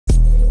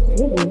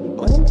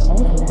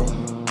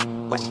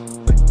Hey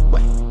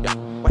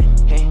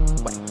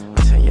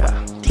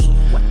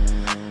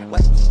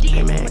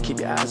man, keep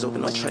your eyes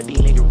open, don't try these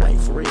niggas right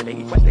for real,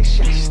 they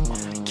shot.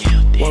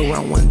 Walk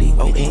around 1D,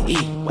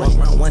 O-N-E. Walk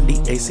around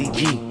 1D,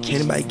 A-C-G.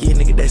 Anybody get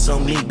nigga that's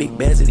on me. Big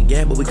bags of the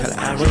gab, but we call it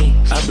Irene.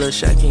 I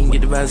bloodshot king, get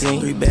the Visine.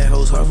 3 bad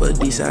hoes, hard for a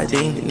D-side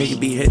team. The nigga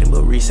be heading,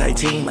 but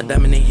reciting. My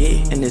diamond in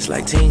head, and it's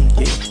like team.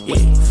 Yeah.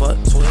 Fuck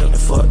 12 and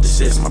fuck the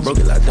 6. My broke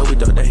it like though, we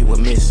thought that he was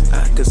missing.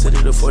 I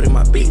consider the 40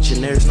 my bitch,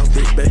 and there's no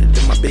bitch better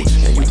than my bitch.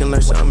 And you can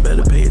learn something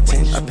better, pay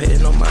attention. I pay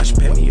it no mind, she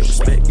pay me your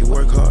respect. You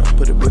work hard,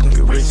 put a brick on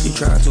your wrist. You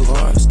trying too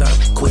hard, stop,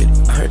 quit.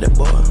 I heard that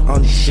boy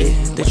on this shit.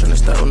 They tryna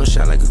start on the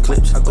shot like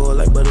Eclipse. I go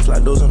like butterfly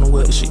doors on the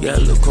whip. She got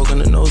a little coke on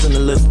the nose and the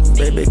lip.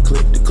 Baby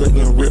clip, the clip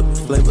getting ripped.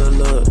 Flavor of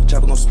love,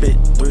 chopper gon' spit.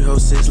 3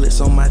 hoes, 6 licks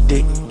on my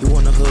dick. You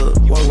wanna hug?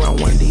 Walk around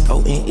 1D,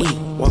 O-N-E.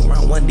 Walk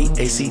around 1D,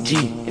 A-C-G.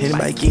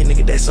 Anybody get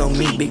nigga that's on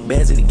me. Big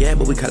bags of the gab,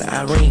 but we call it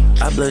Irene.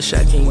 I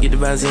bloodshot king, get the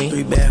Visine.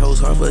 3 bad hoes,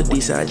 hard for a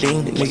D-side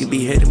team. The nigga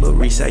be heading, but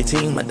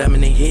reciting. My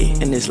diamond in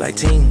head, and it's like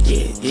team.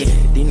 Yeah.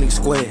 These niggas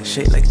square,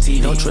 shaped like a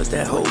TV. Don't trust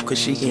that hoe, cause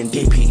she getting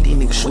DP. These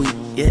niggas sweet.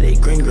 Yeah, they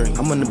green.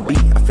 I'm on the beat,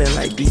 I feel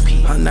like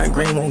DP. I'm not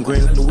green, won't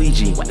green like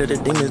Luigi. The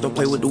demons don't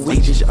play with the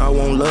Ouija. Y'all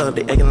won't love,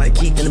 they acting like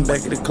Keith. In the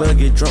back of the club,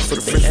 get drunk for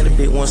the free. And a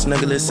bit one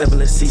snuggle, let's 7,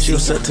 let's see. She gon'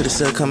 suck to the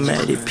sun, come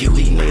at it.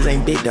 Pee-wee, niggas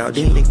ain't big dog,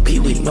 these niggas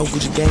pee-wee. No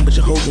Gucci gang, but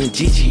your hoe getting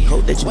GG.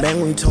 Hope that you bang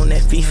when you tone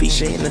that Fifi.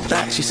 She in the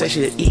thought, she say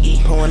she a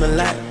EE. Pouring a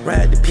lot,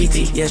 ride the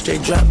PT, yeah,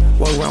 straight drop.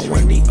 Walk around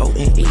 1D,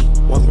 O-N-E.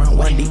 Walk around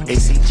 1D,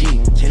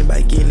 A-C-G.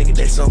 Anybody get nigga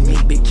that's on me.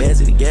 Big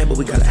bags of the gab, but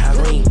we got it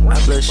Irene. I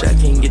bloodshot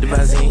king, get the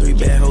Visine. 3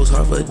 bad hoes,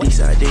 hard for a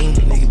D-side team.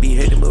 Nigga be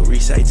heading, but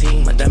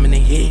reciting. My diamond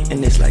in head,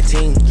 and it's like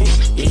team.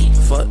 Yeah.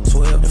 Fuck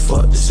 12 and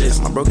fuck the 6.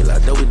 My broke it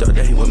like though, we thought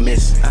that he was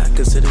missing. I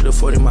consider the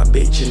 40 my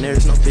bitch, and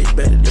there's no bitch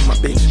better than my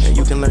bitch. And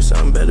you can learn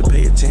something better,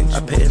 pay attention.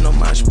 I pay it no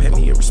mind, she pay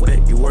me your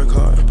respect. You work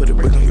hard, put a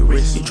brick on your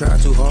wrist. You try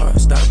too hard,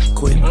 stop,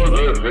 quit.